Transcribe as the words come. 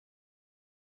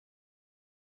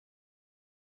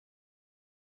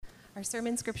Our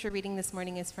sermon scripture reading this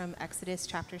morning is from Exodus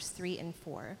chapters 3 and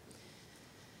 4.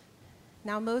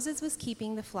 Now Moses was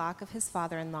keeping the flock of his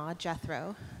father-in-law,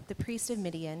 Jethro, the priest of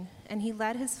Midian, and he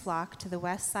led his flock to the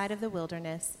west side of the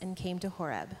wilderness and came to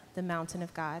Horeb, the mountain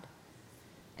of God.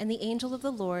 And the angel of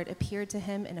the Lord appeared to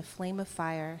him in a flame of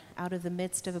fire out of the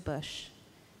midst of a bush.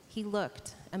 He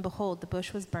looked, and behold, the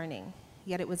bush was burning,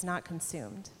 yet it was not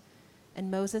consumed. And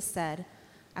Moses said,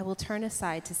 I will turn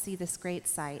aside to see this great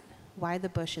sight, why the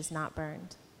bush is not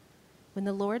burned. When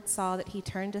the Lord saw that he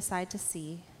turned aside to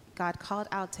see, God called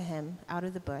out to him out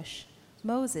of the bush,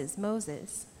 Moses,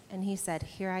 Moses. And he said,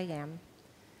 Here I am.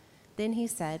 Then he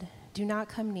said, Do not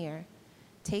come near.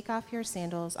 Take off your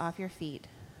sandals off your feet,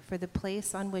 for the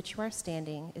place on which you are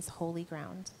standing is holy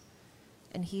ground.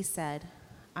 And he said,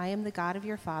 I am the God of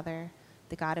your father,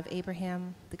 the God of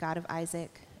Abraham, the God of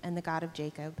Isaac, and the God of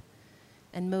Jacob.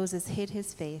 And Moses hid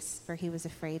his face, for he was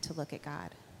afraid to look at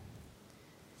God.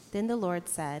 Then the Lord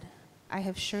said, I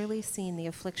have surely seen the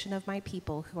affliction of my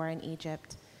people who are in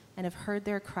Egypt, and have heard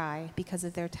their cry because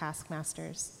of their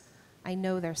taskmasters. I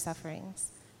know their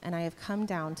sufferings, and I have come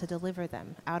down to deliver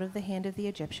them out of the hand of the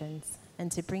Egyptians,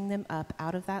 and to bring them up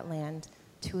out of that land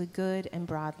to a good and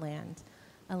broad land,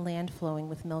 a land flowing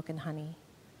with milk and honey.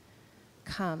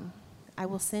 Come, I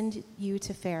will send you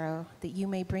to Pharaoh, that you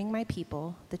may bring my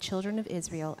people, the children of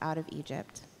Israel, out of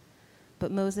Egypt.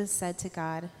 But Moses said to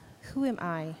God, Who am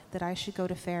I that I should go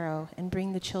to Pharaoh and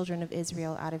bring the children of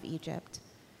Israel out of Egypt?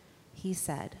 He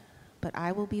said, But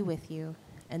I will be with you,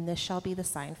 and this shall be the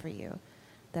sign for you,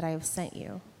 that I have sent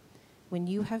you. When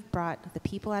you have brought the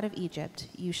people out of Egypt,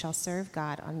 you shall serve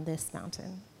God on this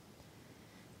mountain.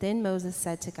 Then Moses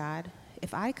said to God,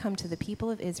 If I come to the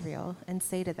people of Israel and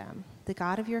say to them, The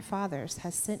God of your fathers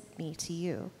has sent me to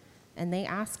you, and they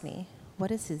ask me,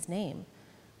 What is his name?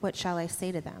 What shall I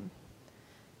say to them?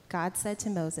 God said to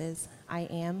Moses, I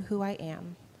am who I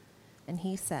am. And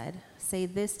he said, Say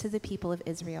this to the people of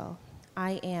Israel,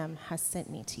 I am has sent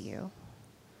me to you.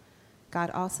 God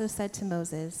also said to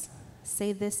Moses,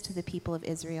 Say this to the people of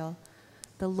Israel,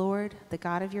 The Lord, the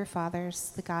God of your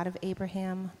fathers, the God of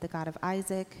Abraham, the God of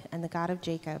Isaac, and the God of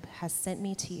Jacob, has sent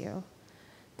me to you.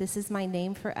 This is my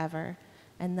name forever,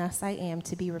 and thus I am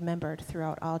to be remembered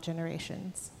throughout all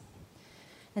generations.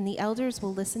 And the elders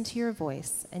will listen to your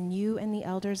voice, and you and the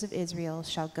elders of Israel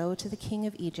shall go to the king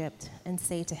of Egypt and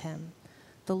say to him,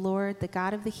 The Lord, the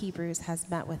God of the Hebrews, has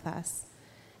met with us.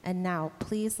 And now,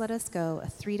 please let us go a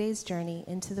 3 days' journey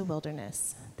into the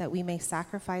wilderness, that we may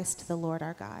sacrifice to the Lord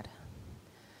our God.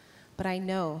 But I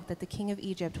know that the king of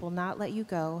Egypt will not let you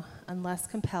go unless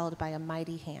compelled by a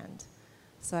mighty hand.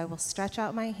 So I will stretch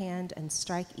out my hand and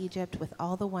strike Egypt with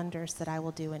all the wonders that I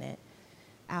will do in it.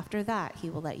 After that, he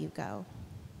will let you go.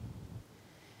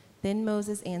 Then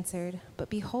Moses answered,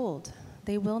 But behold,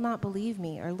 they will not believe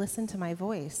me or listen to my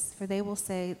voice, for they will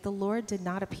say, The Lord did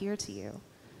not appear to you.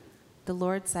 The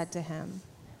Lord said to him,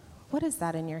 What is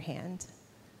that in your hand?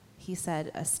 He said,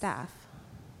 A staff.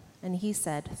 And he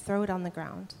said, Throw it on the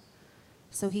ground.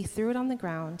 So he threw it on the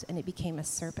ground, and it became a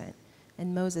serpent,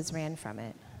 and Moses ran from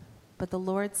it. But the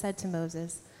Lord said to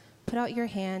Moses, Put out your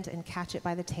hand and catch it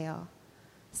by the tail.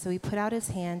 So he put out his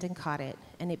hand and caught it,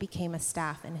 and it became a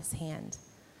staff in his hand,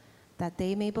 that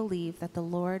they may believe that the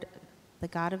Lord, the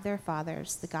God of their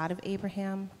fathers, the God of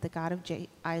Abraham, the God of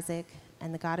Isaac,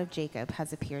 and the God of Jacob,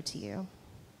 has appeared to you.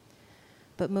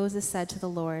 But Moses said to the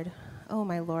Lord, Oh,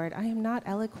 my Lord, I am not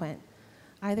eloquent,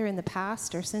 either in the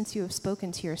past or since you have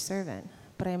spoken to your servant,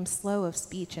 but I am slow of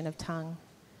speech and of tongue.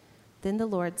 Then the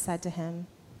Lord said to him,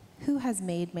 Who has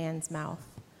made man's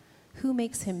mouth? Who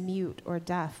makes him mute or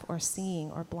deaf or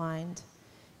seeing or blind?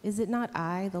 Is it not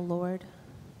I, the Lord?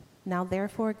 Now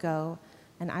therefore go,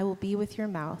 and I will be with your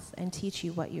mouth and teach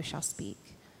you what you shall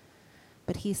speak.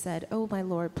 But he said, Oh, my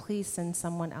Lord, please send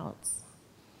someone else.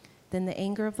 Then the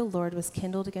anger of the Lord was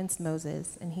kindled against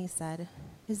Moses, and he said,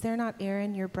 Is there not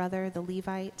Aaron, your brother, the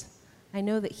Levite? I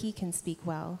know that he can speak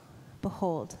well.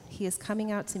 Behold, he is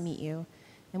coming out to meet you,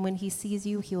 and when he sees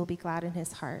you, he will be glad in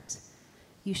his heart.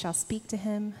 You shall speak to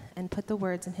him and put the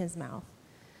words in his mouth.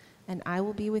 And I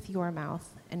will be with your mouth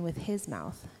and with his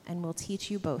mouth, and will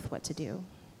teach you both what to do.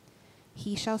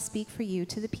 He shall speak for you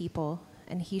to the people,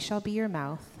 and he shall be your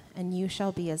mouth, and you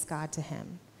shall be as God to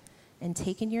him. And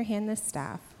take in your hand this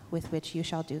staff, with which you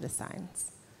shall do the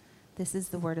signs. This is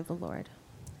the word of the Lord.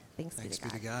 Thanks be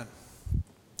to God.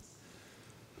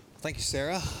 Thank you,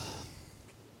 Sarah.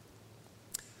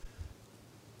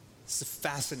 It's a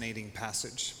fascinating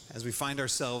passage as we find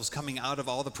ourselves coming out of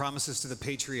all the promises to the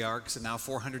patriarchs and now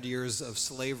 400 years of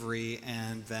slavery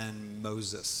and then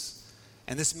Moses.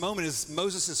 And this moment is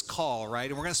Moses' call, right?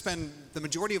 And we're going to spend the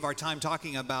majority of our time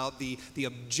talking about the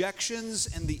objections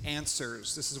and the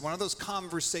answers. This is one of those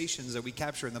conversations that we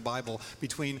capture in the Bible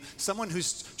between someone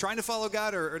who's trying to follow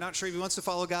God or not sure if he wants to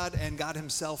follow God, and God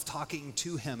himself talking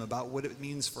to him about what it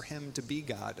means for him to be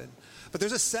God. But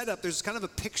there's a setup, there's kind of a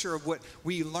picture of what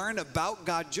we learn about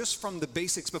God just from the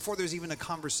basics before there's even a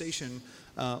conversation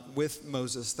with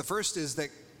Moses. The first is that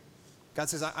God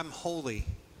says, I'm holy.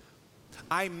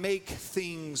 I make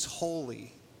things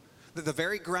holy. That the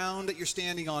very ground that you're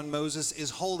standing on, Moses, is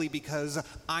holy because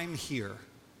I'm here.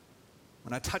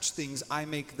 When I touch things, I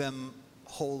make them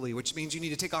holy, which means you need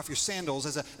to take off your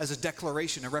sandals as a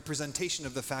declaration, a representation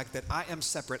of the fact that I am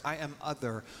separate, I am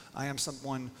other, I am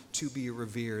someone to be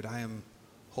revered, I am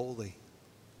holy.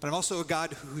 But I'm also a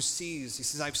God who sees. He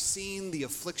says, I've seen the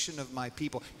affliction of my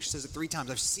people. He says it 3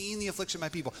 times. I've seen the affliction of my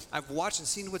people. I've watched and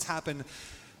seen what's happened,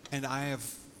 and I'm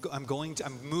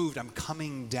moved, I'm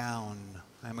coming down.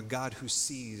 I'm a God who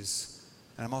sees,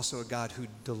 and I'm also a God who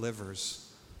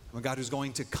delivers. I'm a God who's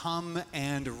going to come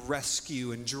and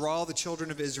rescue and draw the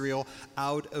children of Israel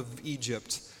out of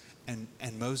Egypt. And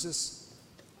Moses,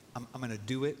 I'm going to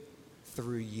do it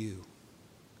through you.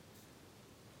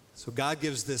 So God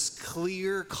gives this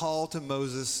clear call to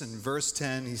Moses in verse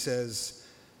 10. He says,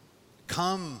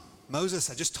 come, Moses,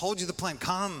 I just told you the plan.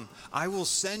 Come, I will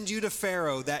send you to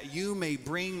Pharaoh that you may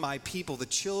bring my people, the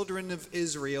children of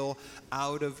Israel,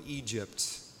 out of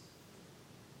Egypt.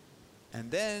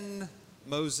 And then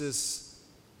Moses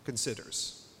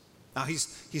considers. Now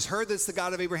he's heard that's the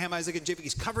God of Abraham, Isaac, and Jacob.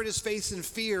 He's covered his face in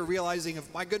fear, realizing,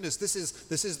 my goodness, this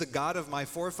is the God of my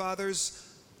forefathers.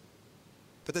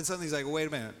 But then suddenly he's like, wait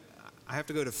a minute, I have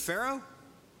to go to Pharaoh?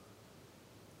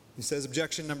 He says,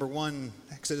 objection number 1,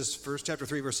 Exodus chapter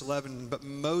 3, verse 11. But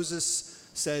Moses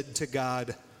said to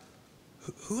God,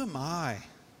 who am I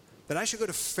that I should go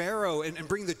to Pharaoh and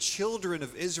bring the children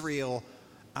of Israel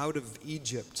out of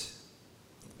Egypt?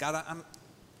 God,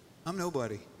 I'm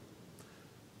nobody.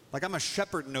 Like I'm a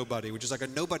shepherd nobody, which is like a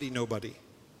nobody.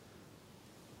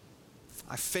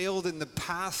 I failed in the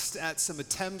past at some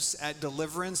attempts at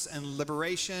deliverance and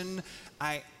liberation.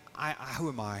 Who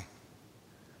am I?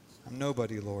 I'm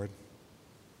nobody, Lord.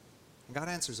 And God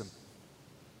answers him.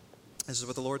 This is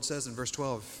what the Lord says in verse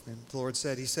 12. And the Lord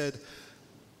said, he said,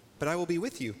 but I will be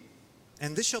with you,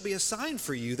 and this shall be a sign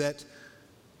for you that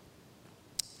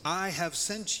I have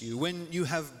sent you. When you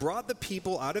have brought the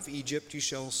people out of Egypt, you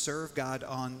shall serve God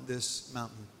on this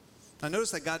mountain. Now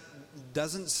notice that God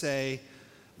doesn't say,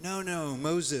 no,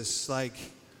 Moses, like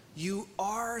you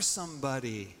are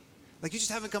somebody. Like you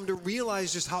just haven't come to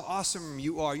realize just how awesome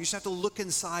you are. You just have to look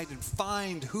inside and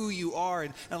find who you are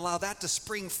and allow that to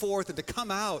spring forth and to come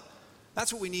out.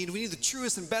 That's what we need. We need the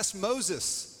truest and best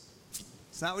Moses.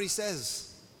 It's not what he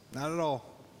says. Not at all.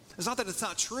 It's not that it's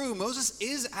not true. Moses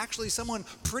is actually someone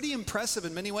pretty impressive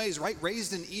in many ways, right?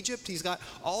 Raised in Egypt. He's got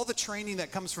all the training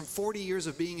that comes from 40 years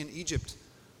of being in Egypt.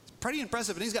 It's pretty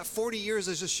impressive. And he's got 40 years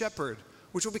as a shepherd,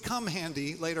 which will become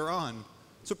handy later on.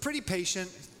 So pretty patient,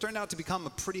 turned out to become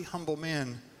a pretty humble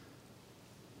man.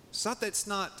 It's not that it's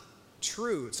not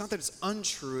true. It's not that it's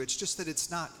untrue. It's just that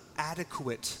it's not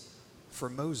adequate for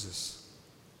Moses.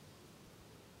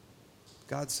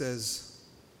 God says,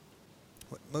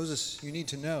 what Moses, you need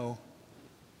to know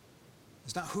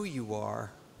is not who you are,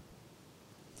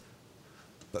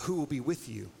 but who will be with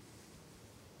you.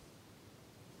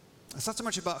 It's not so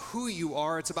much about who you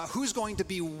are, it's about who's going to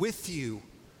be with you.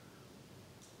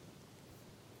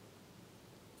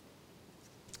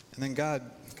 And then God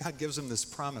gives him this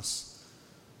promise.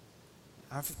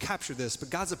 I've captured this, but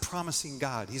God's a promising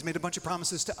God. He's made a bunch of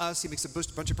promises to us. He makes a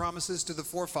bunch of promises to the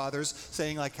forefathers,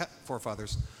 saying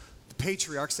the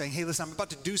patriarchs saying, hey, listen, I'm about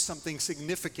to do something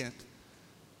significant.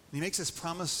 And he makes this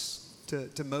promise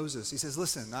to Moses. He says,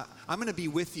 listen, I'm going to be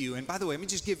with you. And by the way, let me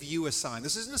just give you a sign.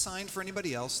 This isn't a sign for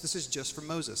anybody else. This is just for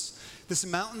Moses. This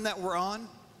mountain that we're on,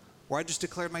 where I just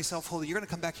declared myself holy, you're going to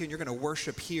come back here and you're going to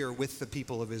worship here with the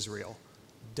people of Israel.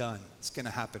 Done. It's going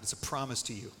to happen. It's a promise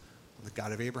to you. I'm the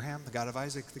God of Abraham, the God of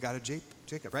Isaac, the God of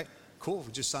Jacob, right? Cool.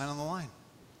 We just sign on the line.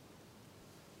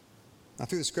 Now,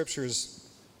 through the scriptures,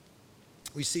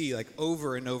 we see like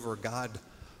over and over God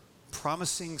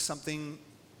promising something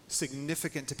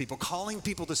significant to people, calling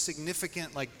people to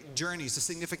significant like journeys, to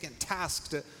significant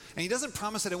tasks. And he doesn't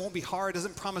promise that it won't be hard,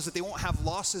 doesn't promise that they won't have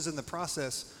losses in the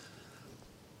process.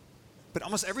 But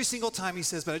almost every single time he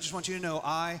says, but I just want you to know,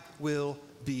 I will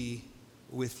be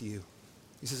with you.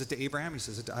 He says it to Abraham, he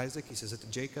says it to Isaac, he says it to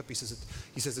Jacob, he says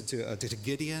it to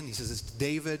Gideon, he says it to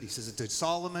David, he says it to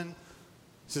Solomon,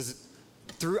 he says it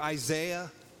through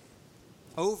Isaiah,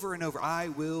 over and over, I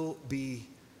will be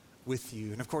with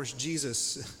you. And of course,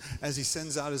 Jesus, as he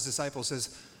sends out his disciples,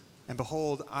 says, and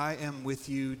behold, I am with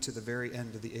you to the very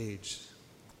end of the age.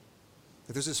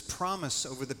 That there's this promise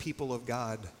over the people of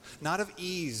God, not of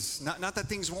ease, not that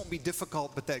things won't be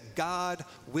difficult, but that God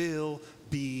will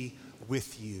be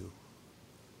with you.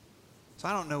 So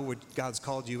I don't know what God's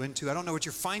called you into. I don't know what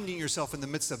you're finding yourself in the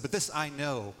midst of, but this I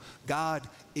know, God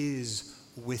is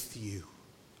with you.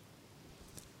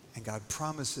 And God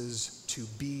promises to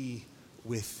be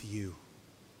with you.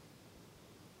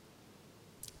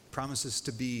 Promises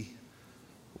to be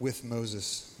with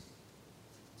Moses.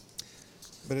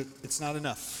 But it's not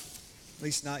enough, at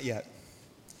least not yet.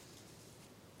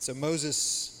 So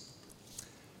Moses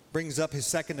brings up his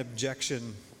second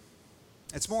objection.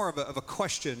 It's more of a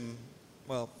question.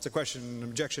 Well, it's a question, an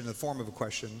objection in the form of a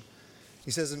question.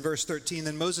 He says in verse 13,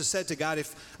 then Moses said to God,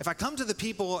 if I come to the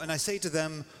people and I say to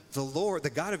them, the Lord, the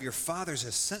God of your fathers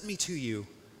has sent me to you,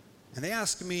 and they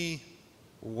ask me,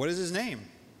 what is his name?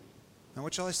 And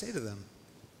what shall I say to them?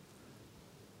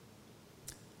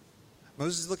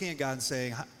 Moses is looking at God and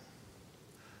saying,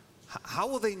 how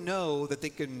will they know that they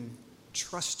can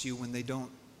trust you when they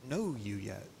don't know you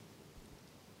yet?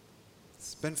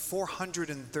 It's been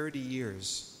 430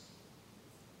 years.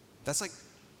 That's like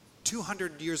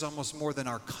 200 years, almost more than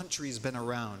our country's been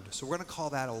around. So we're going to call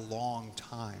that a long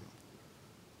time.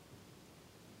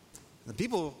 The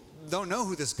people don't know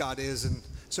who this God is, and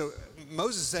so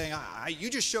Moses is saying, you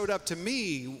just showed up to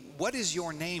me. What is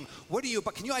your name? What are you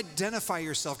about? Can you identify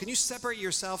yourself? Can you separate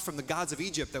yourself from the gods of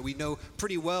Egypt that we know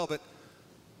pretty well? But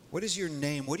what is your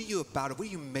name? What are you about? What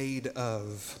are you made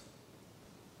of?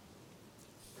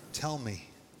 Tell me,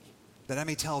 that I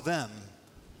may tell them.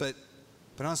 But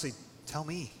honestly, tell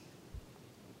me.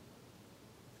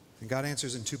 And God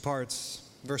answers in two parts.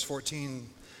 Verse 14,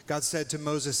 God said to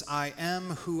Moses, I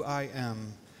am who I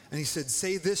am. And he said,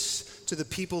 say this to the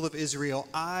people of Israel,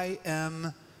 I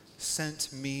am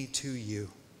sent me to you.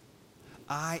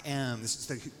 I am.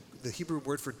 This is the Hebrew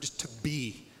word for just to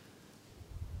be.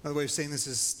 Another way of saying this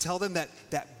is tell them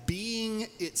that being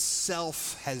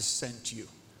itself has sent you.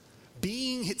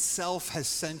 Being itself has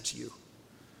sent you.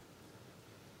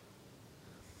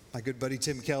 My good buddy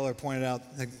Tim Keller pointed out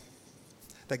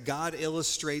that God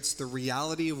illustrates the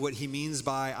reality of what he means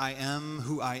by I am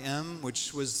who I am,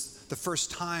 which was the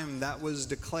first time that was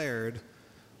declared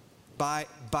by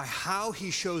how he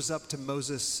shows up to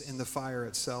Moses in the fire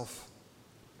itself.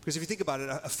 Because if you think about it,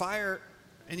 a fire,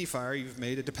 any fire you've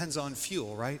made, it depends on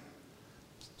fuel, right?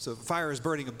 So if a fire is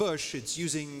burning a bush, it's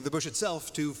using the bush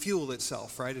itself to fuel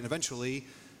itself, right? And eventually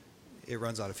it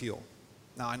runs out of fuel.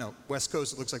 Now I know, West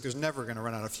Coast, it looks like there's never going to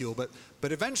run out of fuel, but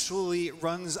eventually it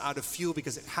runs out of fuel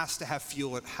because it has to have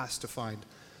fuel, it has to find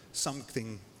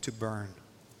something to burn.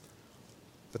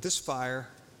 But this fire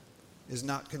is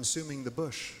not consuming the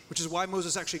bush, which is why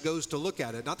Moses actually goes to look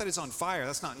at it. Not that it's on fire,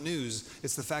 that's not news.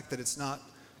 It's the fact that it's not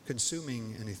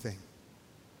consuming anything.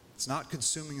 It's not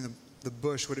consuming the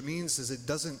bush. What it means is it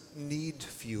doesn't need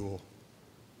fuel.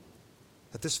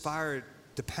 That this fire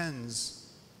depends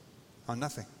on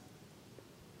nothing.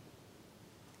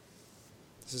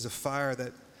 This is a fire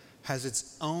that has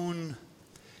its own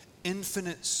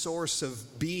infinite source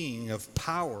of being, of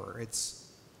power. It's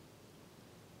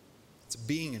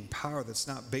being and power that's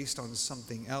not based on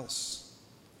something else.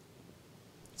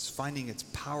 It's finding its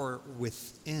power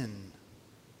within,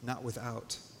 not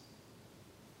without.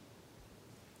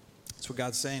 That's what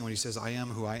God's saying when he says, I am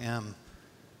who I am.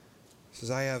 He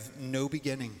says, I have no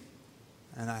beginning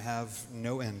and I have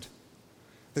no end.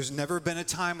 There's never been a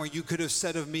time where you could have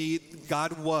said of me,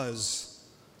 God was.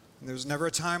 And there's never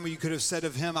a time where you could have said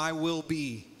of him, I will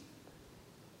be.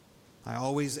 I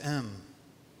always am.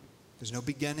 There's no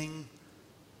beginning.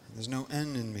 There's no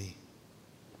end in me.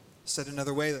 Said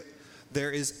another way, that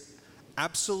there is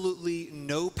absolutely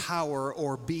no power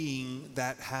or being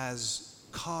that has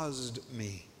caused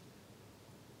me.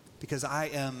 Because I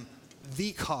am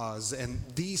the cause and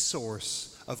the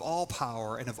source of all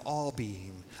power and of all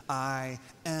being. I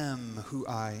am who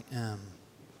I am.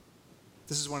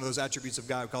 This is one of those attributes of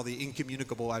God called the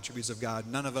incommunicable attributes of God.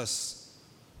 None of us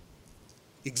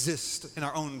exist in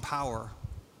our own power.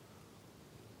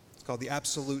 It's called the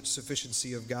absolute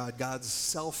sufficiency of God, God's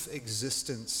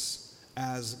self-existence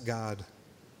as God.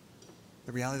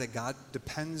 The reality that God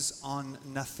depends on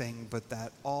nothing, but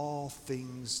that all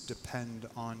things depend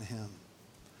on him.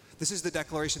 This is the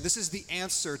declaration. This is the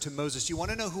answer to Moses. You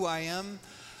want to know who I am?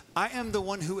 I am the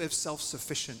one who is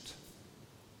self-sufficient.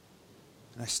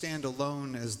 And I stand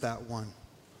alone as that one.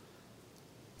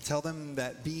 Tell them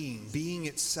that being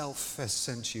itself has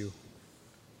sent you.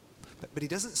 But he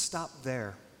doesn't stop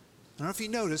there. I don't know if you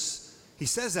notice, he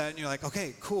says that, and you're like,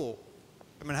 okay, cool.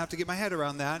 I'm going to have to get my head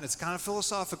around that. And it's kind of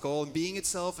philosophical and being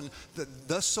itself and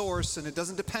the source, and it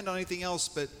doesn't depend on anything else.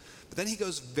 But then he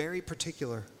goes very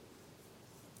particular.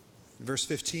 In verse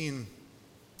 15,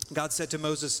 God said to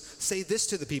Moses, say this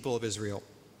to the people of Israel.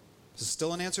 This is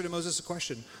still an answer to Moses'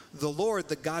 question. The Lord,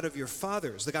 the God of your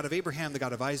fathers, the God of Abraham, the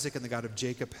God of Isaac, and the God of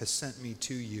Jacob has sent me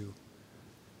to you.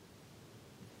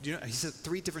 Do you know, he said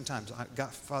 3 different times,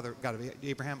 God, Father, God of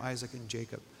Abraham, Isaac, and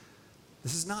Jacob.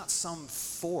 This is not some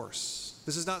force.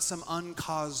 This is not some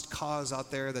uncaused cause out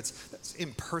there that's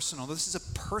impersonal. This is a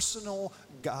personal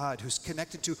God who's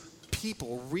connected to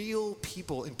people, real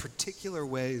people in particular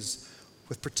ways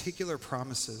with particular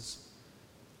promises.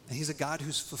 And he's a God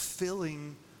who's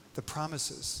fulfilling the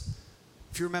promises.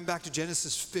 If you remember back to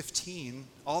Genesis 15,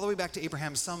 all the way back to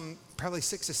Abraham, some probably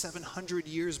 600 to 700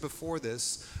 years before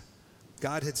this,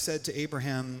 God had said to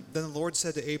Abraham, then the Lord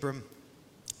said to Abram,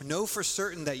 know for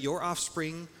certain that your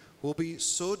offspring will be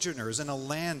sojourners in a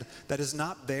land that is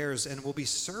not theirs and will be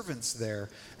servants there,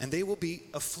 and they will be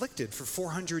afflicted for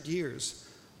 400 years.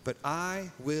 But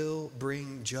I will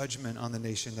bring judgment on the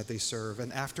nation that they serve,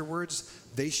 and afterwards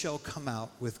they shall come out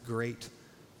with great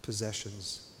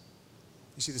possessions.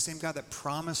 You see, the same God that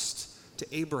promised to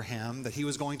Abraham that he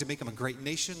was going to make him a great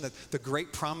nation, that the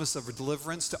great promise of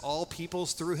deliverance to all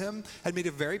peoples through him, had made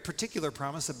a very particular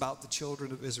promise about the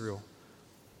children of Israel.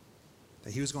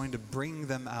 That he was going to bring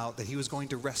them out, that he was going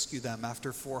to rescue them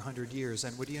after 400 years.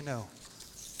 And what do you know?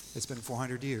 It's been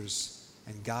 400 years,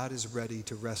 and God is ready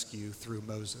to rescue through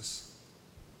Moses.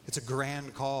 It's a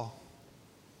grand call.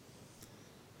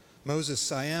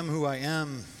 Moses, I am who I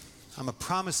am. I'm a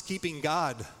promise-keeping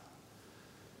God.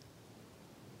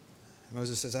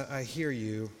 Moses says, I hear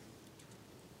you,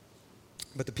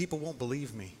 but the people won't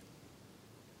believe me.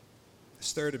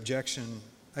 His third objection,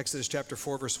 Exodus chapter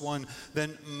 4, verse 1,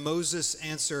 then Moses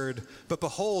answered, but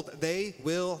behold, they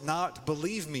will not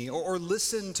believe me or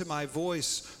listen to my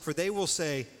voice, for they will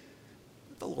say,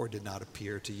 the Lord did not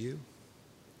appear to you.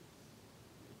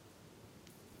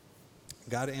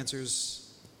 God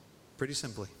answers pretty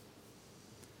simply.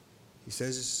 He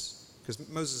says, because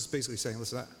Moses is basically saying,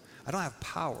 listen, I don't have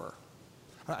power.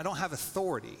 I don't have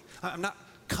authority. I'm not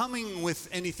coming with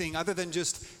anything other than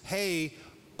just, hey,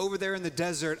 over there in the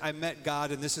desert, I met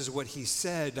God and this is what he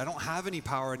said. I don't have any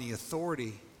power, any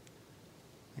authority.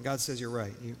 And God says, you're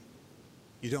right.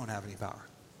 You don't have any power.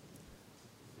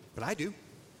 But I do.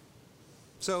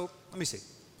 So let me see.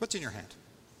 What's in your hand?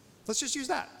 Let's just use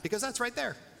that because that's right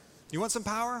there. You want some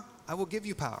power? I will give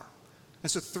you power.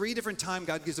 And so 3 different times,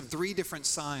 God gives them 3 different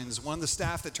signs. One, the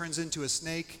staff that turns into a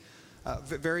snake.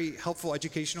 Very helpful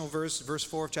educational verse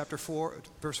 4 of chapter 4,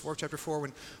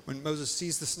 when Moses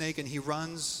sees the snake and he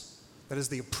runs. That is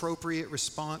the appropriate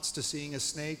response to seeing a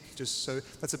snake. Just so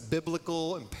that's a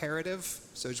biblical imperative.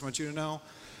 So I just want you to know,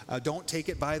 don't take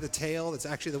it by the tail. That's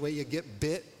actually the way you get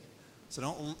bit.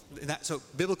 So so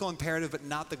biblical imperative, but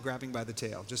not the grabbing by the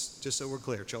tail. Just so we're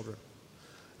clear, children.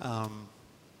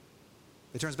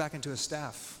 It turns back into a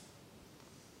staff.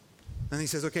 And he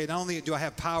says, okay, not only do I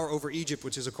have power over Egypt,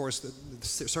 which is, of course,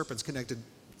 the serpent's connected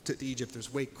to Egypt.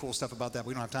 There's way cool stuff about that.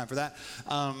 We don't have time for that.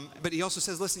 But he also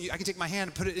says, listen, I can take my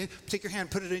hand and take your hand,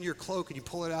 put it in your cloak, and you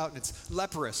pull it out, and it's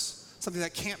leprous, something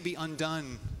that can't be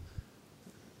undone.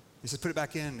 He says, put it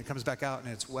back in, it comes back out,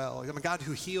 and it's well. I'm a God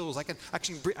who heals. I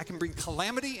can bring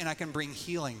calamity, and I can bring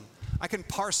healing. I can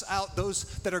parse out those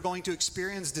that are going to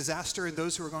experience disaster and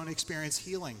those who are going to experience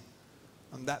healing.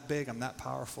 I'm that big, I'm that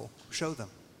powerful. Show them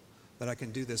that I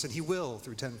can do this. And he will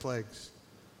through 10 plagues.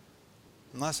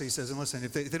 And lastly, he says, and listen,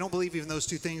 if they don't believe even those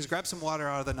 2 things, grab some water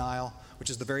out of the Nile, which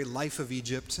is the very life of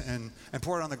Egypt, and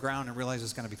pour it on the ground and realize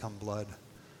it's going to become blood.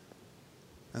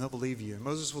 And they'll believe you. And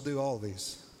Moses will do all of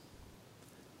these.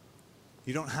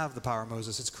 You don't have the power,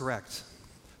 Moses. It's correct.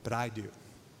 But I do.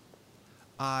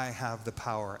 I have the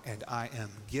power, and I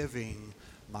am giving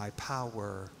my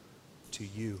power to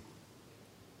you.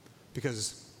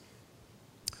 Because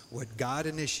what God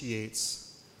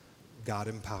initiates, God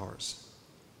empowers.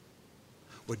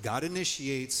 What God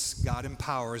initiates, God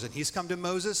empowers. And he's come to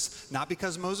Moses, not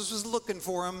because Moses was looking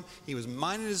for him. He was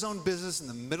minding his own business in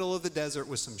the middle of the desert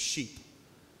with some sheep.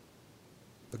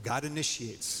 But God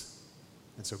initiates,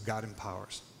 and so God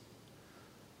empowers.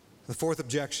 The 4th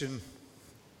objection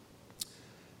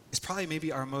is probably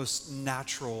maybe our most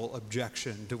natural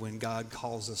objection to when God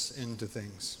calls us into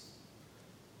things.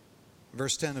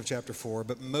 Verse 10 of chapter 4,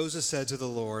 but Moses said to the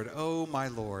Lord, "Oh, my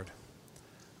Lord,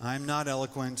 I'm not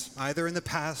eloquent, either in the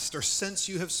past or since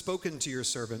you have spoken to your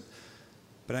servant,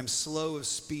 but I'm slow of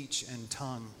speech and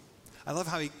tongue." I love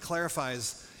how he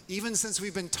clarifies, even since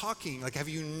we've been talking, like, have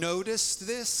you noticed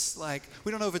this? Like,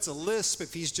 we don't know if it's a lisp,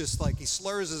 if he's just like, he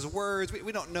slurs his words.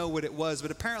 We don't know what it was,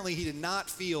 but apparently he did not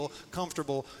feel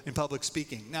comfortable in public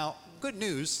speaking. Now, good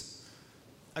news,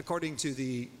 according to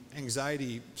the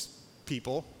anxiety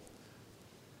people,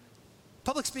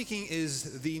 public speaking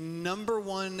is the number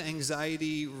one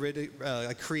anxiety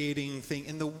creating thing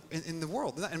in the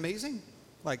world. Isn't that amazing?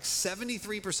 Like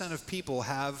 73% of people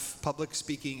have public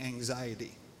speaking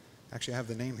anxiety. Actually, I have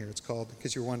the name here. It's called, in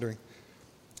case you're wondering,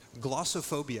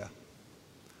 glossophobia.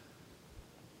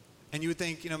 And you would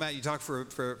think, Matt, you talk for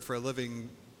a living,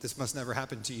 this must never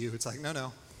happen to you. It's like,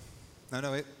 no,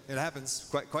 it happens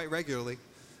quite regularly.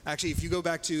 Actually, if you go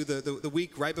back to the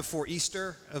week right before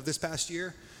Easter of this past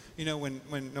year, when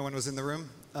no one was in the room,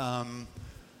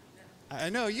 I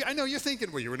know you're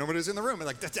thinking, well, nobody was in the room. And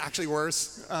like, that's actually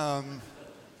worse.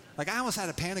 Like, I almost had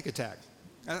a panic attack.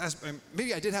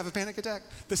 Maybe I did have a panic attack.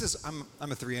 I'm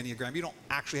a 3 Enneagram. You don't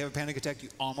actually have a panic attack. You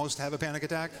almost have a panic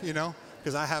attack,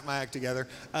 because I have my act together.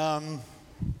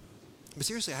 But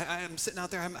seriously, I'm sitting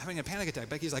out there, I'm having a panic attack.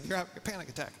 Becky's like, you're having a panic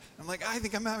attack. I'm like, I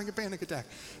think I'm having a panic attack.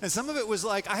 And some of it was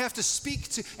like, I have to speak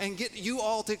to and get you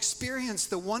all to experience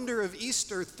the wonder of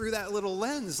Easter through that little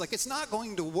lens. Like, it's not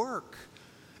going to work.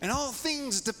 And all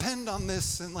things depend on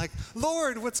this. And like,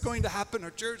 Lord, what's going to happen? Our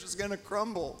church is going to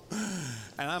crumble.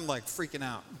 And I'm like freaking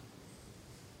out.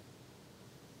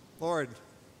 Lord,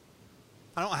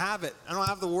 I don't have it. I don't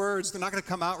have the words. They're not going to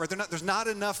come out right. There's not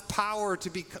enough power to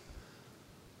be.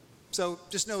 So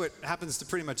just know it happens to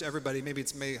pretty much everybody. Maybe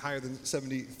it's higher than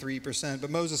 73%.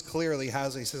 But Moses clearly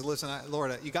has it. He says, listen,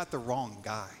 Lord, you got the wrong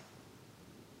guy.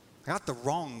 I got the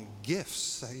wrong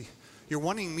gifts. You're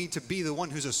wanting me to be the one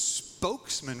who's a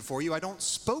spokesman for you. I don't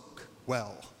spoke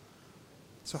well.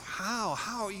 So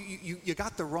how? You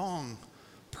got the wrong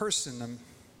person.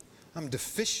 I'm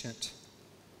deficient.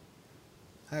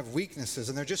 I have weaknesses,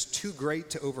 and they're just too great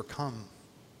to overcome.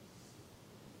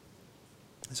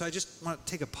 And so I just want to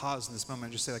take a pause in this moment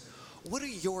and just say, like, what are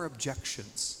your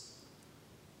objections?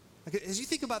 Like, as you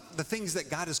think about the things that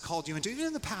God has called you into, even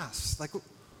in the past, like,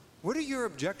 what are your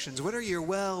objections? What are your,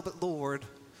 well, but Lord,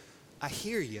 I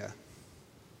hear you,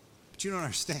 but you don't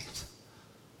understand.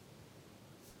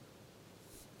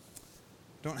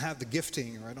 I don't have the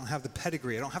gifting, or I don't have the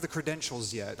pedigree. I don't have the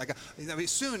credentials yet.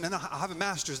 Soon, and I'll have a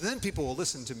master's, and then people will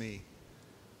listen to me.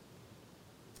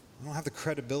 I don't have the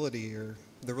credibility or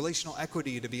the relational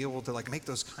equity to be able to make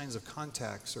those kinds of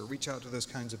contacts or reach out to those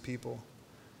kinds of people.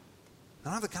 I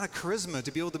don't have the kind of charisma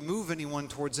to be able to move anyone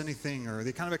towards anything, or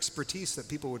the kind of expertise that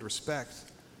people would respect.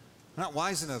 I'm not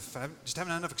wise enough. I just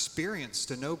haven't had enough experience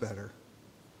to know better.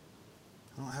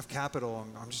 I don't have capital.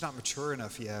 I'm just not mature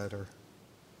enough yet, or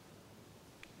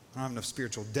I don't have enough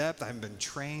spiritual depth. I haven't been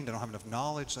trained. I don't have enough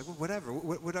knowledge. Like, whatever.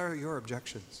 What are your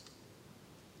objections?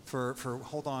 For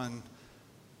hold on.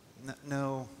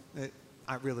 No, you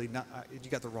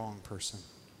got the wrong person.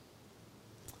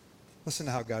 Listen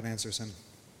to how God answers him.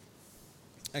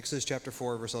 Exodus chapter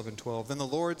 4, verse 11, 12. Then the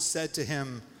Lord said to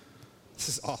him, this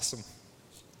is awesome.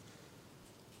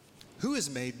 Who has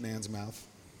made man's mouth?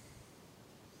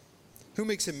 Who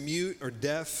makes him mute or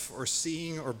deaf or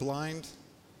seeing or blind?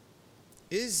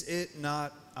 Is it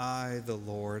not I, the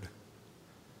Lord?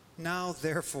 Now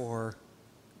therefore,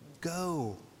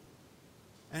 go,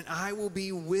 and I will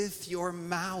be with your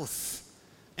mouth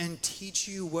and teach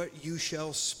you what you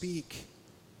shall speak.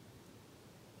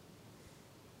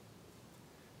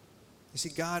 You see,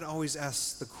 God always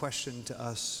asks the question to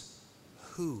us,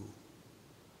 who?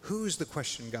 Who's the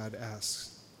question God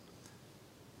asks?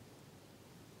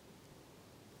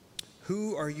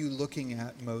 Who are you looking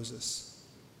at, Moses?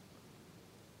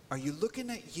 Are you looking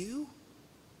at you?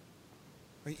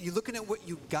 Are you looking at what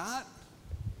you got?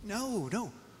 No.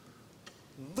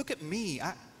 Look at me.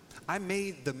 I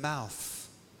made the mouth.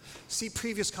 See,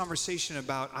 previous conversation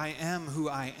about I am who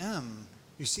I am.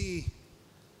 You see,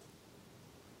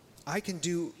 I can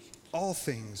do all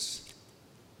things.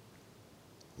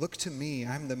 Look to me.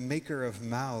 I'm the maker of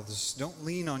mouths. Don't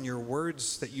lean on your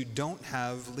words that you don't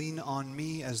have. Lean on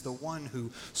me as the one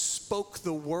who spoke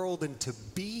the world into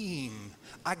being.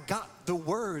 I got the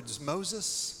words,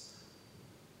 Moses.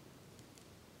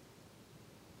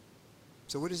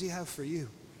 So what does he have for you?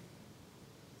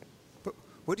 But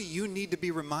what do you need to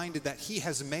be reminded that he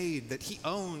has made, that he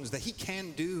owns, that he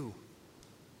can do?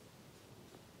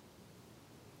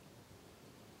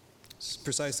 It's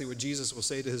precisely what Jesus will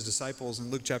say to his disciples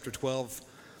in Luke chapter 12.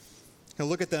 He'll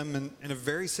look at them in a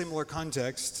very similar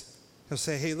context. He'll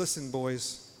say, hey, listen,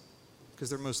 boys, because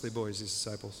they're mostly boys, these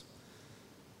disciples.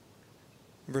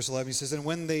 Verse 11, he says, and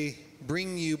when they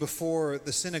bring you before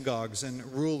the synagogues and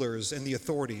rulers and the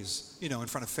authorities, in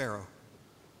front of Pharaoh,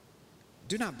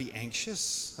 do not be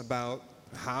anxious about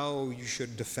how you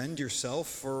should defend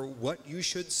yourself or what you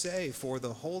should say, for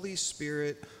the Holy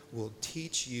Spirit will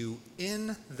teach you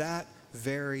in that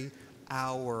very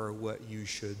hour what you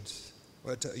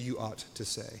ought to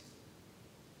say.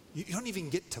 You don't even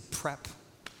get to prep.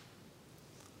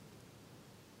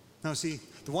 No, see,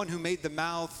 the one who made the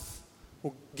mouth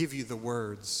will give you the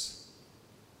words.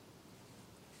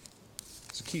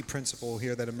 It's a key principle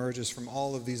here that emerges from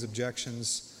all of these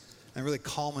objections and really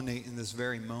culminate in this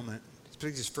very moment,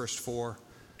 particularly these first four,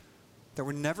 that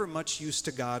we're never much use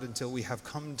to God until we have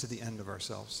come to the end of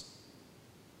ourselves.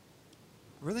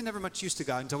 Really never much use to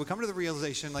God until we come to the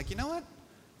realization, like, you know what?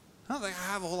 I don't think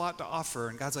I have a whole lot to offer.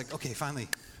 And God's like, okay, finally,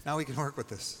 now we can work with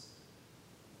this.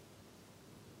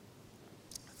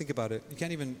 Think about it. You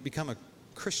can't even become a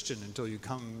Christian until you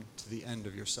come to the end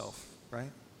of yourself,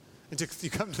 right? Until you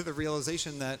come to the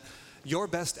realization that your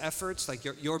best efforts, like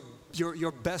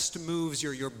your best moves,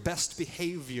 your best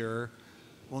behavior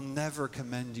will never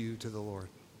commend you to the Lord.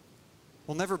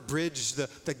 Will never bridge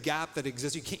the gap that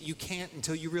exists. You can't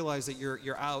until you realize that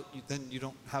you're out, then you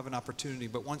don't have an opportunity.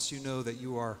 But once you know that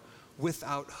you are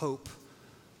without hope,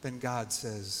 then God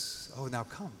says, oh, now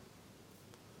come.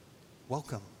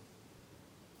 Welcome.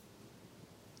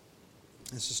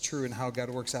 This is true in how God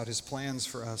works out his plans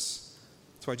for us.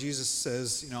 That's why Jesus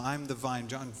says, I'm the vine,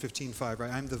 John 15:5,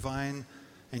 right? I'm the vine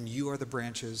and you are the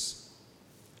branches.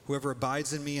 Whoever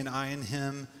abides in me and I in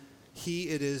him, he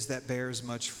it is that bears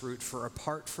much fruit. For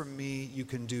apart from me, you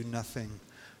can do nothing.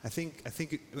 I think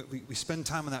we spend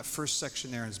time on that first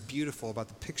section there, and it's beautiful about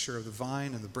the picture of the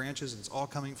vine and the branches, and it's all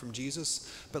coming from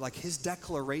Jesus. But like his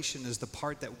declaration is the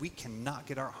part that we cannot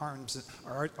get our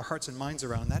hearts and minds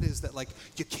around. That is that, like,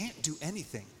 you can't do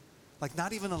anything. Like,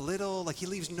 not even a little. Like, he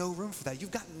leaves no room for that.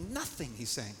 You've got nothing, he's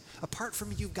saying. Apart from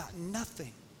me, you've got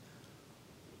nothing.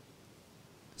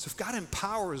 So if God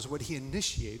empowers what he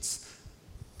initiates,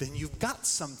 then you've got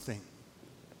something.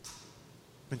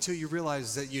 Until you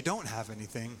realize that you don't have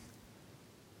anything,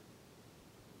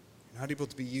 you're not able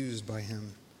to be used by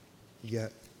him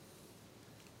yet.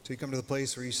 So you come to the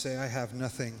place where you say, I have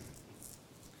nothing.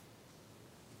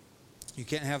 You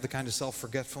can't have the kind of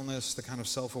self-forgetfulness, the kind of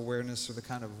self-awareness, or the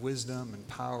kind of wisdom and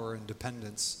power and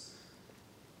dependence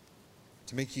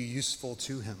to make you useful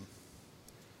to him.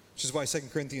 Which is why 2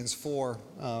 Corinthians 4,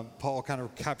 Paul kind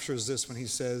of captures this when he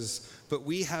says, but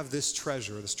we have this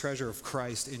treasure of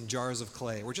Christ in jars of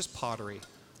clay. We're just pottery.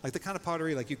 Like the kind of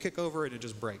pottery, like you kick over it and it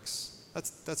just breaks.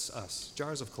 That's us,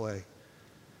 jars of clay.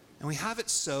 And we have it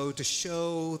so to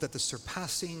show that the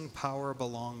surpassing power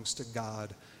belongs to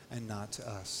God and not to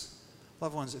us.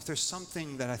 Loved ones, if there's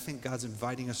something that I think God's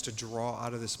inviting us to draw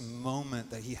out of this moment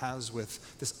that he has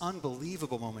with, this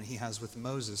unbelievable moment he has with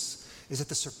Moses, is that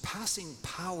the surpassing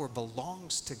power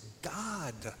belongs to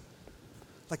God.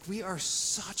 Like, we are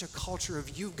such a culture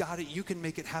of you've got it, you can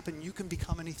make it happen, you can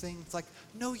become anything. It's like,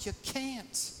 no, you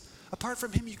can't. Apart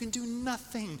from him, you can do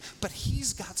nothing. But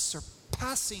he's got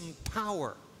surpassing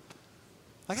power.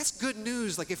 Like, that's good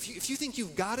news. Like, if you think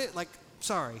you've got it, like,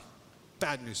 sorry.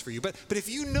 Bad news for you. But if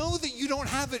you know that you don't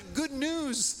have it, good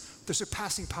news. The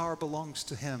surpassing power belongs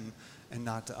to him and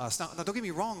not to us. Now don't get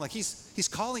me wrong. Like he's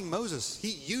calling Moses. He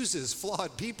uses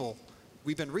flawed people.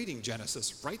 We've been reading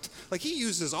Genesis, right? Like he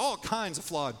uses all kinds of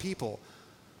flawed people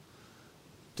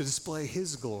to display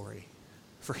his glory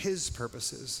for his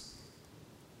purposes.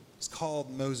 He's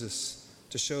called Moses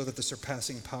to show that the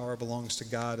surpassing power belongs to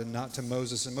God and not to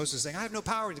Moses. And Moses is saying, I have no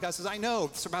power. And God says, I know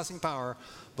the surpassing power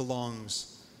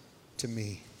belongs to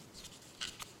me.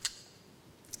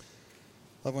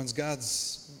 Loved ones,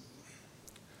 God's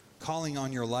calling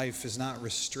on your life is not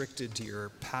restricted to your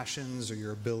passions or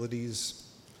your abilities.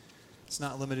 It's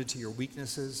not limited to your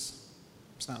weaknesses.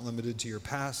 It's not limited to your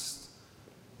past.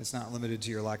 It's not limited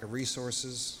to your lack of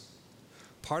resources.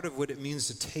 Part of what it means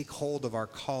to take hold of our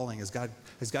calling as God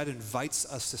invites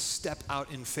us to step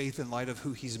out in faith in light of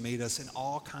who he's made us in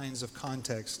all kinds of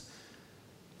context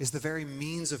is the very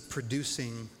means of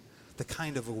producing the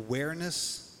kind of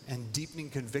awareness and deepening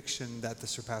conviction that the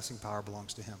surpassing power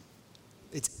belongs to him.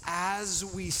 It's as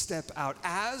we step out,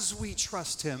 as we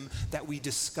trust him, that we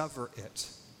discover it.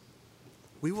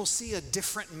 We will see a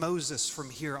different Moses from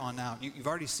here on out. You've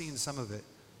already seen some of it.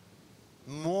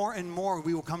 More and more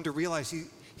we will come to realize,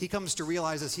 he comes to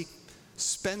realize as he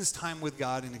spends time with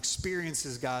God and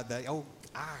experiences God that,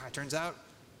 it turns out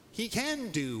he can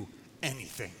do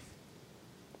anything.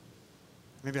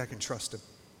 Maybe I can trust him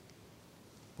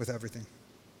with everything.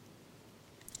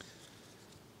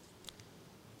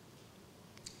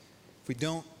 If we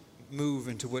don't move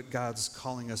into what God's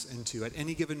calling us into at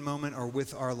any given moment or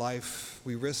with our life,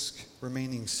 we risk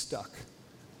remaining stuck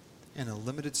in a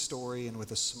limited story and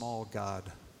with a small God.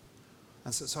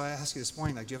 And so I ask you this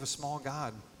morning, do you have a small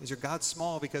God? Is your God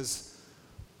small because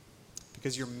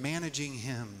you're managing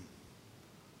him?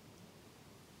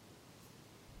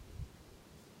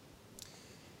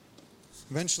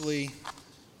 Eventually,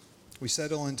 we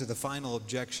settle into the final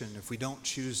objection if we don't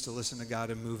choose to listen to God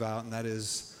and move out, and that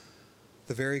is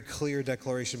the very clear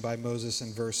declaration by Moses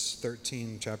in verse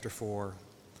 13, chapter 4.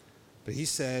 But he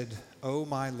said, "Oh,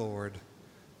 my Lord,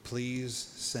 please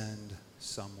send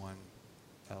someone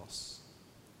else."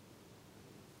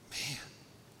 Man.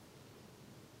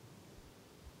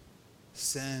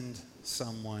 Send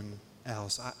someone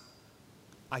else.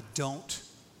 I don't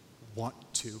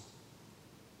want to.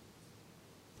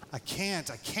 I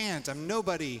can't. I'm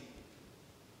nobody.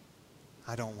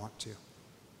 I don't want to.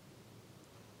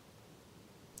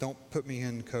 Don't put me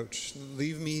in, coach.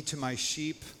 Leave me to my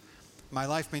sheep. My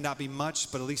life may not be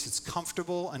much, but at least it's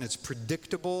comfortable and it's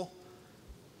predictable.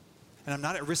 And I'm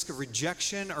not at risk of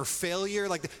rejection or failure.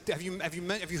 Like, have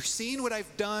you seen what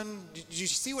I've done? Did you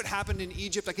see what happened in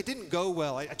Egypt? Like, it didn't go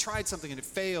well. I tried something and it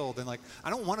failed. And like, I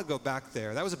don't want to go back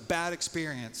there. That was a bad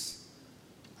experience.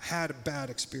 I had a bad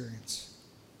experience.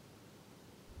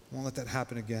 I won't let that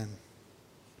happen again.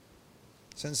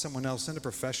 Send someone else. Send a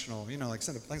professional.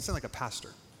 Send like a pastor.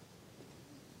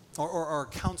 Or a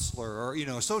counselor, or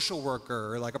a social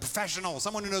worker, or like a professional,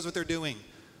 someone who knows what they're doing.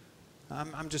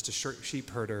 I'm just a sheep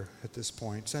herder at this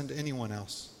point. Send anyone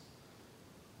else.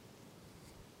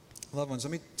 Loved ones,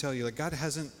 let me tell you, God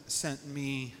hasn't sent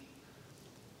me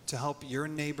to help your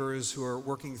neighbors who are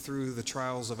working through the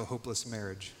trials of a hopeless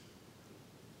marriage.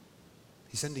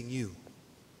 He's sending you.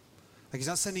 He's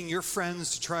not sending your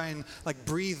friends to try and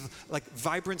breathe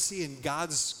vibrancy and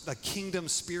God's kingdom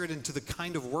spirit into the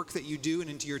kind of work that you do and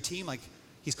into your team.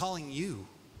 He's calling you.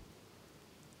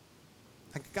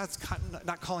 God's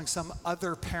not calling some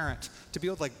other parent to be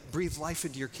able to breathe life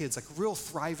into your kids, real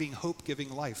thriving,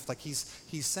 hope-giving life.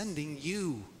 He's sending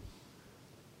you.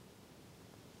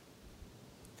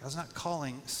 God's not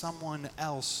calling someone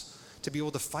else to be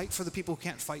able to fight for the people who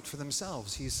can't fight for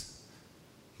themselves. He's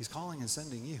calling and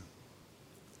sending you.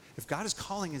 If God is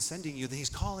calling and sending you, then he's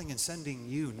calling and sending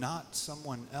you, not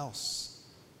someone else.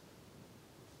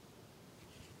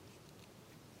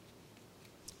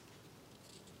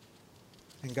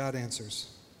 And God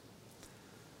answers.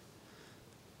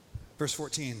 Verse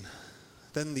 14,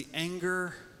 then the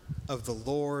anger of the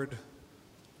Lord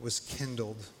was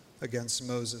kindled against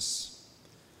Moses.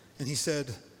 And he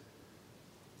said,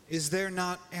 is there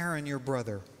not Aaron your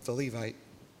brother, the Levite?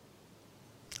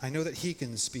 I know that he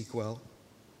can speak well.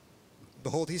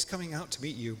 Behold, he's coming out to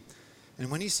meet you, and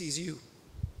when he sees you,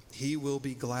 he will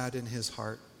be glad in his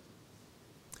heart.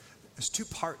 There's two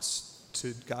parts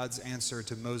to God's answer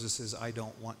to Moses' I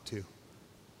don't want to.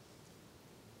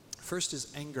 First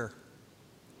is anger.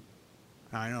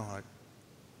 Now, I know,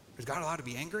 is God allowed to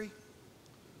be angry?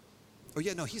 Oh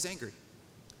yeah, no, he's angry.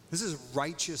 This is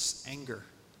righteous anger.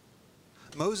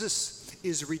 Moses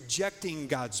is rejecting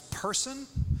God's person.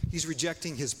 He's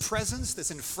rejecting his presence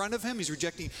that's in front of him. He's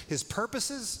rejecting his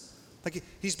purposes.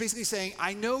 He's basically saying,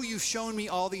 I know you've shown me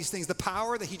all these things. The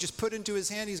power that he just put into his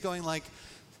hand, he's going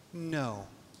no.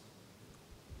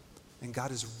 And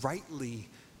God is rightly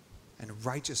and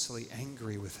righteously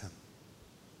angry with him.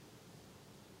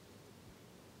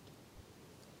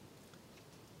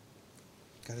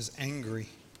 God is angry.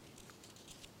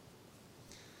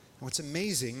 And what's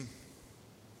amazing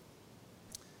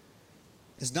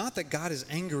is not that God is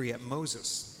angry at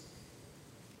Moses.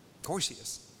 Of course he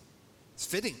is. It's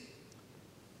fitting.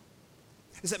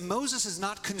 Is that Moses is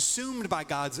not consumed by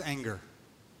God's anger.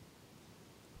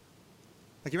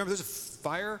 You remember there's a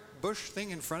fire bush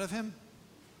thing in front of him?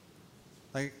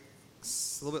 A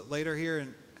little bit later here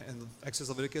in Exodus,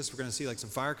 Leviticus, we're going to see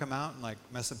some fire come out and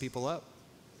mess some people up.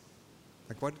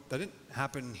 What? That didn't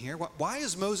happen here. Why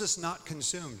is Moses not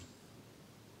consumed?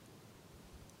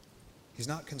 He's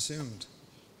not consumed.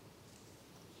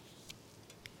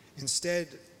 Instead,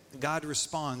 God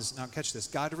responds, now catch this,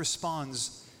 God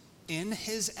responds in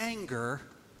his anger,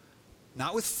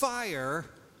 not with fire,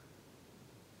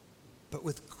 but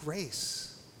with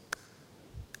grace.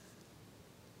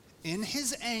 In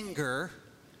his anger,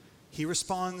 he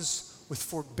responds with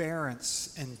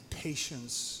forbearance and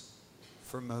patience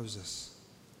for Moses.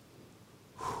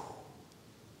 Whew.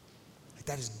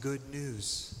 That is good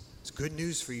news. It's good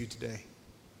news for you today.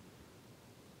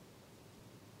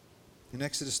 In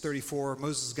Exodus 34,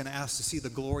 Moses is going to ask to see the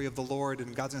glory of the Lord,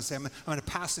 and God's going to say, I'm going to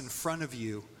pass in front of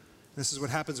you. This is what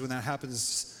happens when that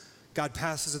happens. God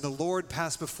passes, and the Lord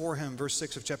passed before him, verse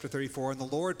 6 of chapter 34, and the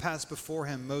Lord passed before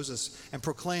him, Moses, and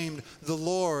proclaimed, the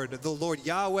Lord,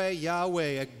 Yahweh,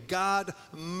 Yahweh, a God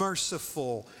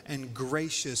merciful and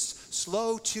gracious,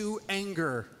 slow to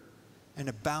anger, and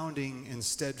abounding in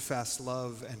steadfast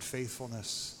love and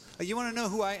faithfulness. You want to know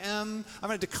who I am? I'm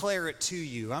going to declare it to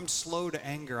you. I'm slow to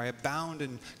anger. I abound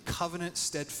in covenant,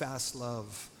 steadfast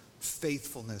love,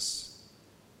 faithfulness,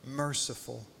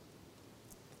 merciful.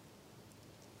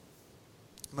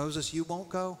 Moses, you won't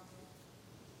go?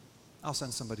 I'll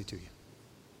send somebody to you.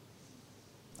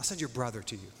 I'll send your brother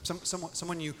to you.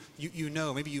 Someone you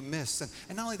know, maybe you missed.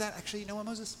 And not only that, actually, you know what,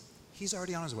 Moses? He's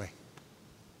already on his way.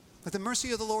 Like the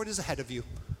mercy of the Lord is ahead of you.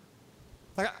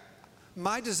 Like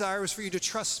my desire is for you to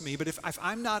trust me, but if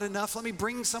I'm not enough, let me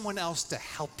bring someone else to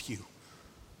help you.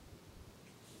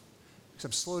 Because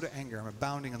I'm slow to anger, I'm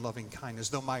abounding in loving kindness.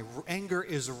 Though my anger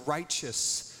is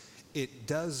righteous, it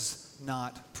does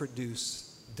not produce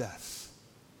death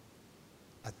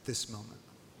at this moment.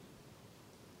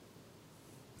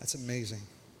 That's amazing.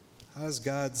 How is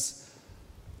God's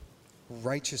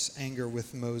righteous anger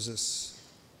with Moses?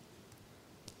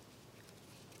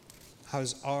 How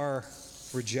does our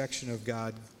rejection of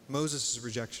God, Moses'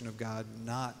 rejection of God,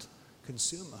 not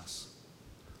consume us?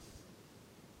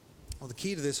 Well, the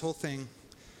key to this whole thing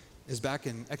is back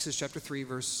in Exodus chapter 3,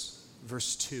 verse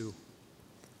 2.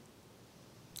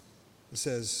 It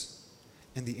says,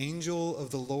 and the angel of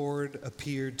the Lord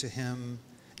appeared to him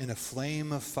in a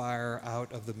flame of fire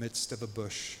out of the midst of a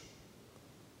bush.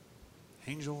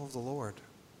 Angel of the Lord.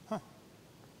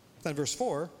 Then verse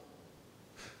 4,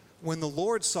 when the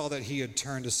Lord saw that he had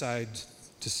turned aside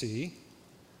to see,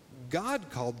 God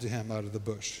called to him out of the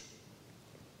bush.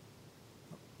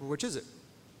 Which is it?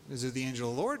 Is it the angel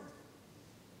of the Lord?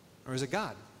 Or is it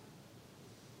God?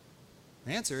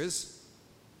 The answer is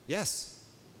yes.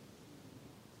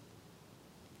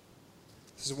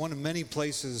 This is one of many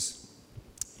places,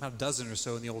 about a dozen or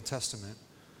so in the Old Testament,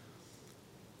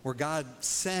 where God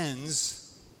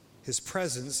sends his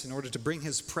presence in order to bring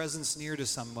his presence near to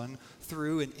someone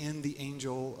through and in the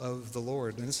angel of the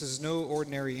Lord. And this is no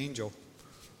ordinary angel.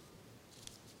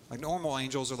 Like normal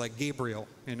angels are like Gabriel,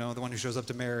 the one who shows up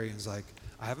to Mary and is like,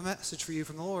 I have a message for you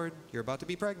from the Lord. You're about to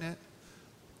be pregnant.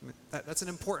 That's an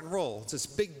important role. It's this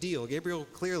big deal. Gabriel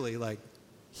clearly,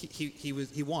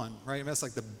 he won, right? And that's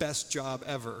like the best job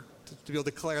ever to be able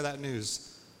to declare that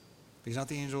news. But he's not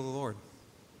the angel of the Lord.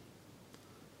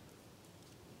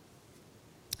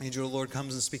 The angel of the Lord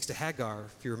comes and speaks to Hagar,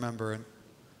 if you remember, and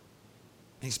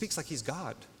he speaks like he's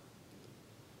God.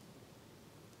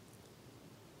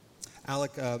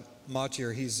 Alec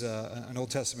Mottier, he's an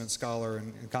Old Testament scholar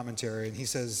and commentary, and he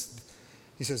says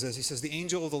this. He says, the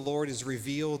angel of the Lord is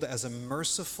revealed as a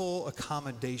merciful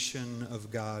accommodation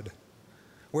of God,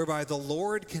 whereby the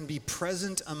Lord can be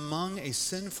present among a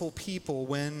sinful people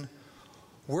when,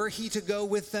 were he to go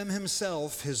with them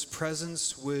himself, his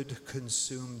presence would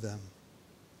consume them.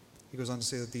 He goes on to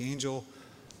say that the angel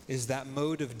is that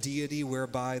mode of deity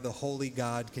whereby the holy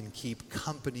God can keep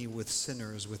company with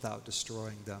sinners without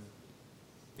destroying them.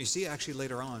 You see actually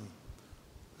later on,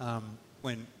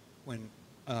 when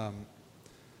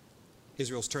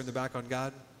Israel's turned their back on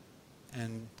God,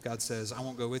 and God says, I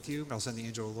won't go with you, but I'll send the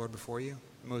angel of the Lord before you.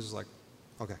 And Moses is like,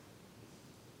 okay.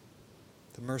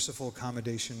 The merciful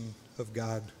accommodation of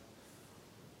God.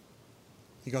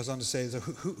 He goes on to say, so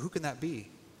who can that be?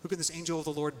 Who can this angel of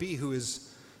the Lord be who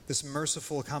is this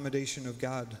merciful accommodation of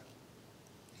God?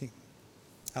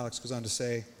 Alex goes on to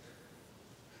say,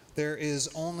 there is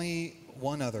only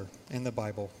one other in the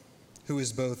Bible who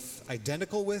is both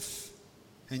identical with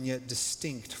and yet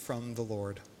distinct from the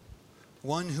Lord.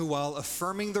 One who, while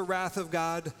affirming the wrath of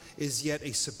God, is yet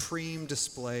a supreme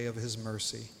display of his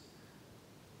mercy.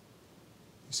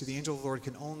 You see, the angel of the Lord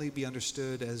can only be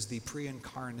understood as the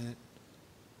pre-incarnate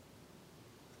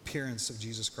appearance of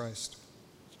Jesus Christ.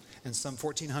 And some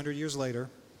 1,400 years later,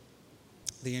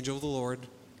 the angel of the Lord,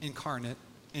 incarnate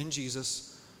in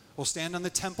Jesus, will stand on the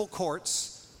temple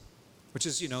courts, which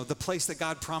is, the place that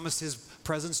God promised his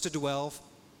presence to dwell.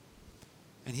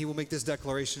 And he will make this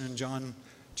declaration in John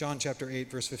chapter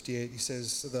 8, verse 58. He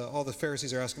says, all the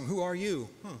Pharisees are asking him, who are you?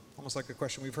 Almost like a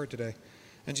question we've heard today.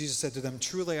 And Jesus said to them,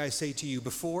 truly I say to you,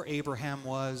 before Abraham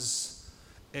was,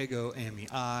 ego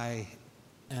eimi, I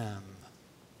am.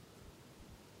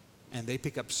 And they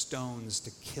pick up stones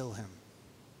to kill him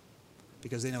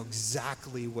because they know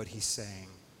exactly what he's saying.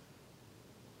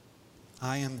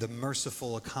 I am the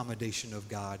merciful accommodation of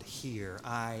God here.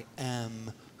 I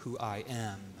am who I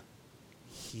am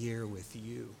here with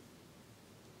you.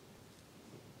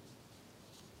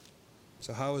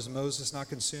 So how is Moses not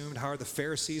consumed? How are the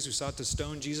Pharisees who sought to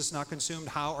stone Jesus not consumed?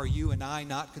 How are you and I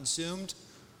not consumed?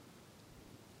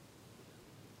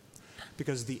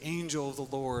 Because the angel of the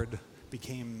Lord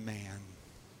became man.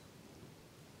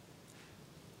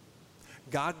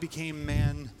 God became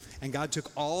man, and God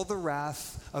took all the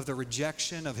wrath of the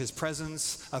rejection of his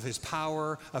presence, of his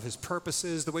power, of his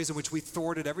purposes, the ways in which we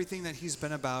thwarted everything that he's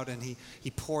been about, and he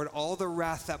poured all the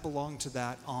wrath that belonged to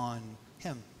that on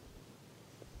him.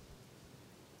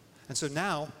 And so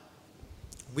now,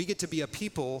 we get to be a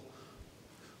people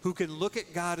who can look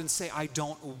at God and say, I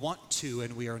don't want to,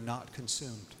 and we are not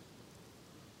consumed.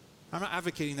 I'm not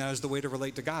advocating that as the way to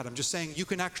relate to God. I'm just saying you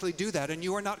can actually do that, and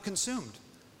you are not consumed.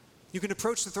 You can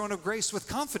approach the throne of grace with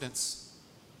confidence.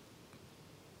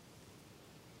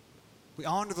 We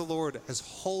honor the Lord as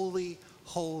holy,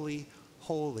 holy,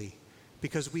 holy,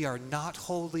 because we are not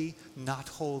holy, not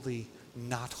holy,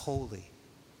 not holy.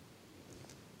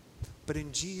 But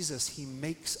in Jesus, he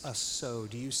makes us so.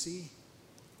 Do you see?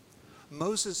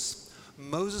 Moses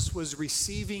was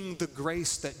receiving the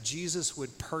grace that Jesus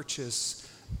would purchase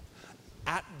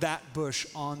at that bush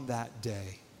on that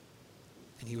day.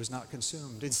 And he was not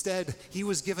consumed. Instead, he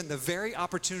was given the very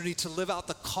opportunity to live out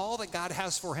the call that God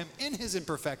has for him in his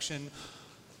imperfection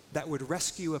that would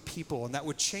rescue a people and that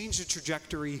would change the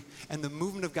trajectory and the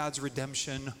movement of God's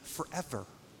redemption forever.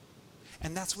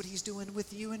 And that's what he's doing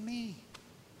with you and me.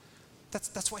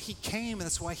 That's why he came, and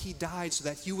that's why he died, so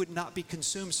that you would not be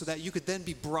consumed, so that you could then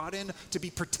be brought in to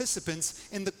be participants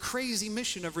in the crazy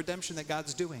mission of redemption that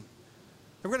God's doing.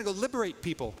 And we're going to go liberate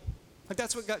people. Like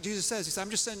that's what Jesus says. He said, I'm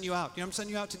just sending you out. You know what I'm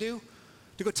sending you out to do?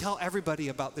 To go tell everybody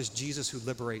about this Jesus who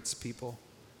liberates people,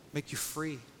 make you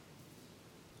free.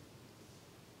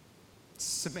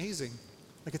 It's amazing.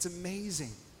 Like it's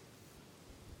amazing.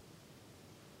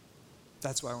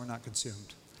 That's why we're not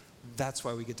consumed. That's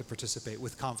why we get to participate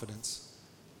with confidence.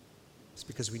 It's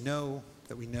because we know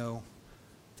that we know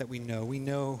that we know. We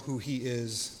know who he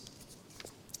is,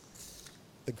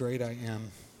 the great I am.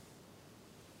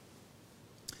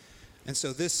 And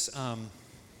so this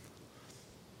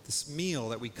meal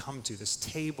that we come to, this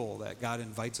table that God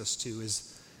invites us to,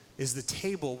 is the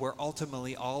table where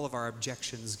ultimately all of our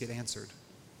objections get answered.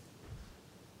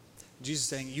 Jesus is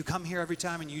saying, you come here every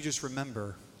time and you just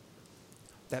remember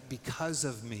that because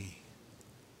of me,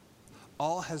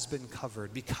 all has been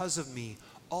covered. Because of me,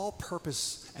 all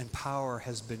purpose and power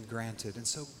has been granted. And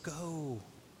so go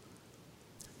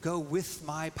with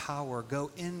my power,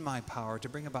 go in my power to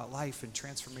bring about life and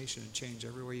transformation and change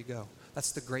everywhere you go.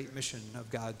 That's the great mission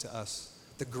of God to us,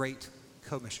 the great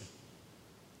commission.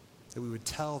 That we would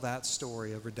tell that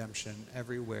story of redemption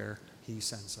everywhere he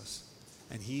sends us.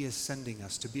 And he is sending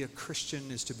us. To be a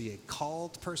Christian is to be a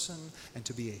called person and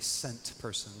to be a sent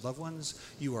person. Loved ones,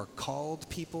 you are called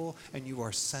people and you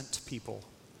are sent people.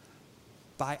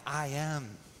 By I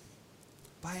am,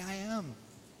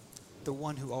 the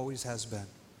one who always has been.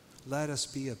 Let us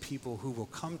be a people who will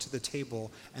come to the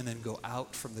table and then go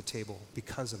out from the table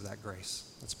because of that grace.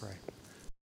 Let's pray.